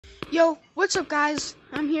Yo, what's up guys?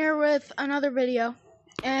 I'm here with another video,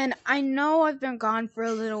 and I know I've been gone for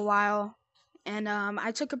a little while, and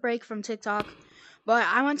I took a break from TikTok, but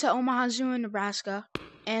I went to Omaha Zoo in Nebraska,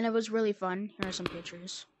 and it was really fun. Here are some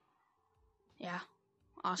pictures. Yeah,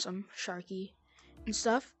 awesome, Sharky and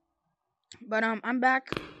stuff. But I'm back,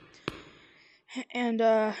 and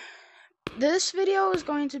this video is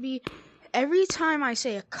going to be every time I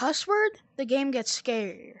say a cuss word, the game gets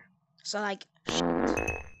scarier. So like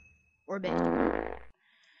or big.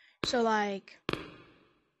 So like,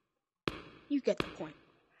 you get the point.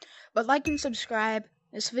 But like and subscribe.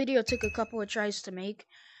 This video took a couple of tries to make.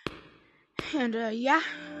 And yeah,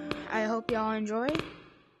 I hope y'all enjoy.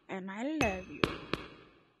 And I love you.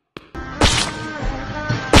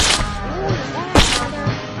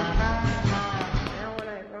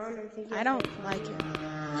 I don't like it.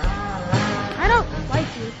 I don't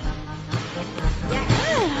like you.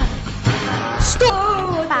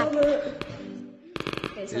 Stop back.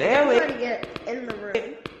 Okay, so I'm trying to get in the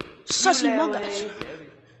room. Sussy mungus.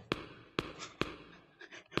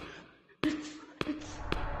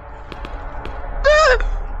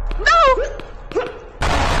 No!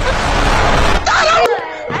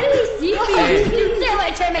 How did he see me?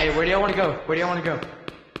 Hey, where do y'all want to go? Where do y'all want to go?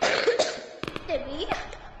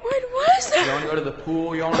 What was that? Y'all want to go to the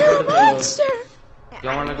pool? Y'all want to go to the... Monster!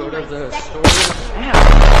 Y'all want to go to the store?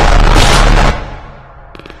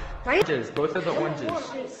 Oranges, both of the oranges.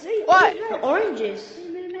 What? The oranges.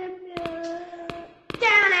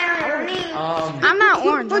 I'm not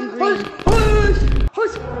orange, I'm green.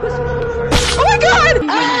 Oh my god!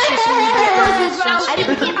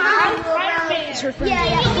 It's her friend.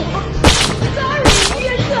 Yeah.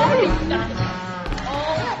 Sorry.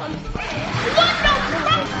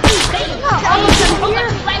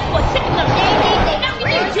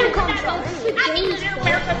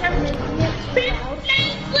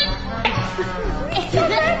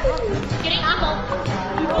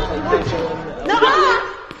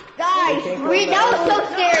 Guys, that was so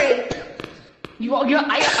scary.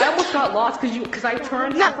 I almost got lost because I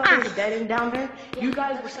turned. I thought there was a dead end down there. You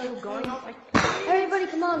guys were still going. I was like, Everybody,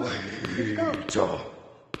 come on. Let's go.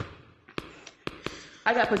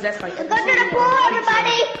 I got possessed by. Let's go to the pool,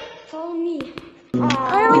 everybody. Follow me. I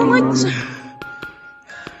don't like this.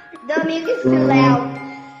 The music's too loud.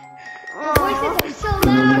 The voices are so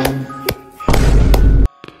loud.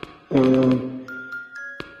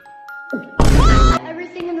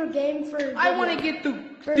 Everything in the game for. I want to get the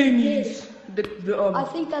thingies. I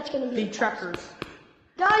think that's gonna be the trackers.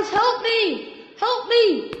 Guys, help me! Help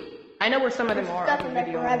me! I know where some of them are Stuck on in the there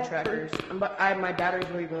video forever. on the trackers, but my battery's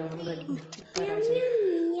really low.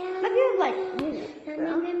 I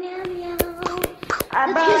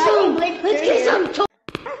feel like. Let's get some.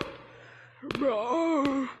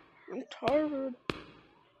 Bro, I'm tired.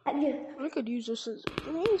 I could use this as a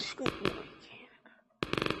green screen. No, I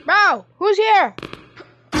can't. Bro, who's here?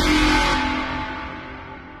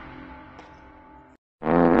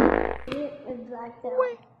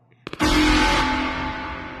 Wait.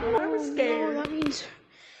 I'm scared. No, that means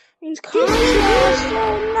contrast.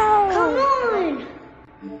 Oh no.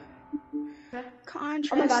 Come on!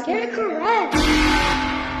 Contrast. Oh my god, get it correct!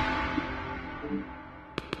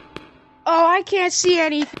 Oh, I can't see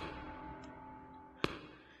anything.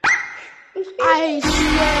 I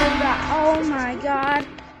swear that. Oh my god.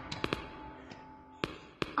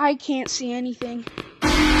 I can't see anything.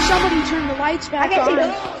 Somebody turn the lights back on.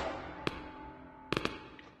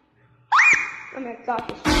 Oh my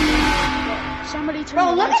god. Somebody turn Bro,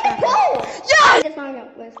 the look lights at the back on. pool! Yes! It's not enough.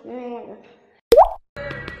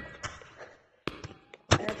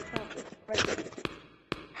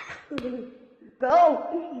 Go!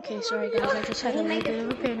 Okay, sorry guys, I just had a little bit of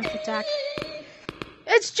a panic attack.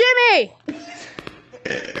 It's Jimmy!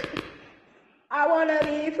 I wanna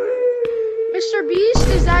be free! Mr. Beast,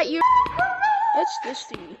 is that you? It's this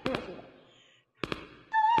thing.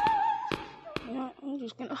 You know, I'm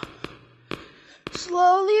just gonna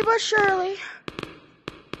slowly but surely.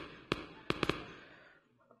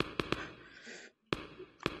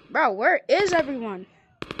 Bro, where is everyone?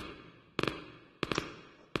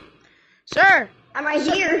 Sir! I'm right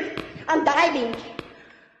here. I'm diving.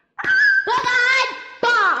 Hold on!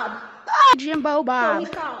 Bob! Jimbo Bob.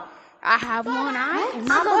 I have one eye and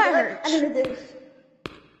my butt hurts. I'm gonna do this.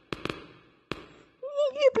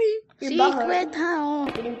 Yippee! Secret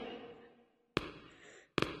town.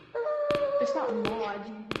 It's not mod.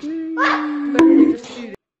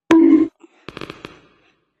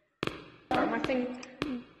 My thing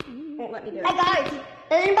won't let me do it. Hey guys, does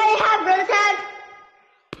anybody have road tag?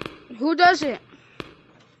 Who does it?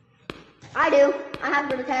 I do. I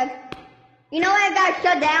have road tag. You know what got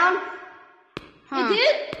shut down? Huh. You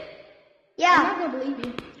did? I'm Yeah. not gonna believe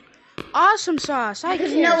you. Awesome sauce. I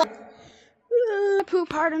Because can't. no.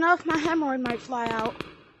 Poop hard enough, my hemorrhoid might fly out.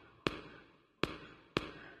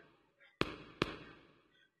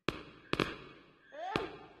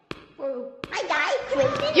 Hi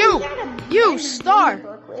guys. You, Star.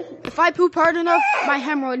 If I poop hard enough, my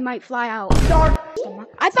hemorrhoid might fly out.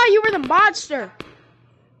 I thought you were the monster.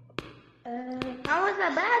 How was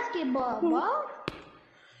the basketball, bro?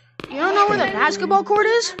 You don't know where the basketball court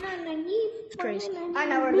is? It's crazy. I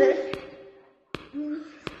know where it is.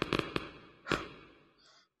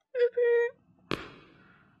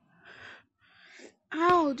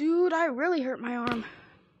 Ow, dude, I really hurt my arm.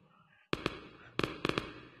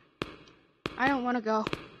 I don't want to go.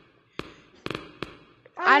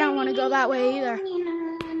 I don't want to go that way either.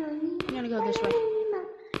 I'm gonna go this way.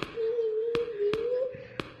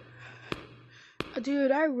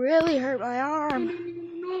 Dude, I really hurt my arm.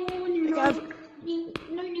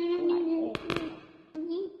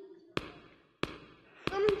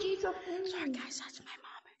 Sorry guys, that's my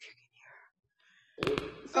mom if you can hear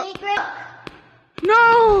her. Secret.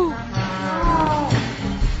 No!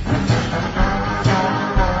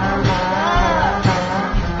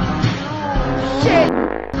 Shit!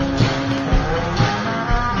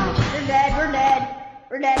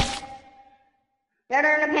 We're dead.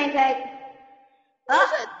 Better than a pancake.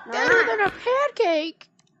 Better than a pancake.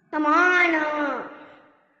 Come on.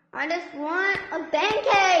 I just want a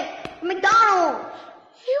pancake from McDonald's.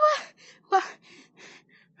 What?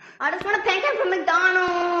 I just want a pancake from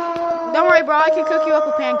McDonald's. Don't worry, bro. I can cook you up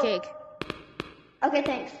a pancake. Okay,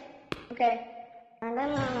 thanks. Okay. No!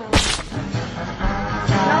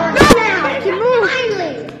 You move.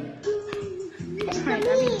 Finally! Alright,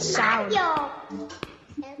 I mean sound. Yo.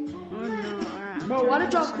 Bro, why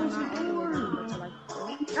did y'all close the door?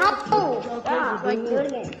 No! Stop. Like Do it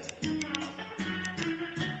again.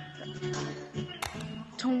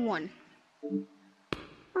 Tone 1.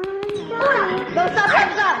 Go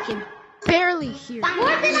stop. Barely hear.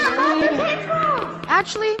 Where's it not?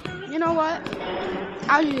 Actually, you know what?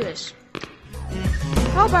 I'll do this.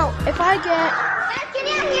 How about if I get Can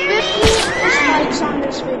you hear 50 me? dislikes on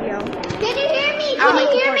this video? Can you hear me? I'll Can make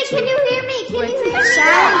you a hear me? part Can two you hear me? Can you with hear me?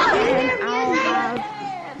 sound, Can you and hear I'll have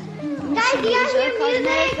Guys, do y'all hear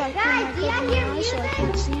music? like Guys, do y'all hear so I music?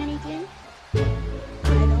 can't see anything. I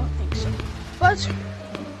don't think so. But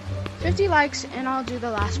 50 likes and I'll do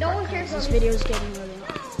the last No part. one cares This about video is getting really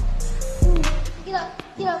long. Get up.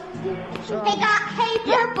 So, Hey,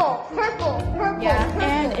 purple. yeah,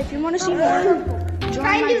 and if you want to see more, join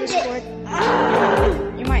Try and my do this. Discord.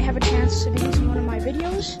 You might have a chance to be in one of my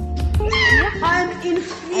videos. I'm I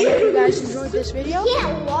hope you guys enjoyed this video.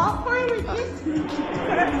 Yeah, wall climb with this.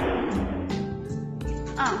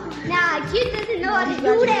 Nah, kid doesn't know how to You guys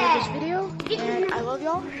do enjoyed that. this video, and I love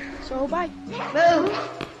y'all. So bye. Boom.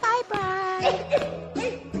 Bye bye.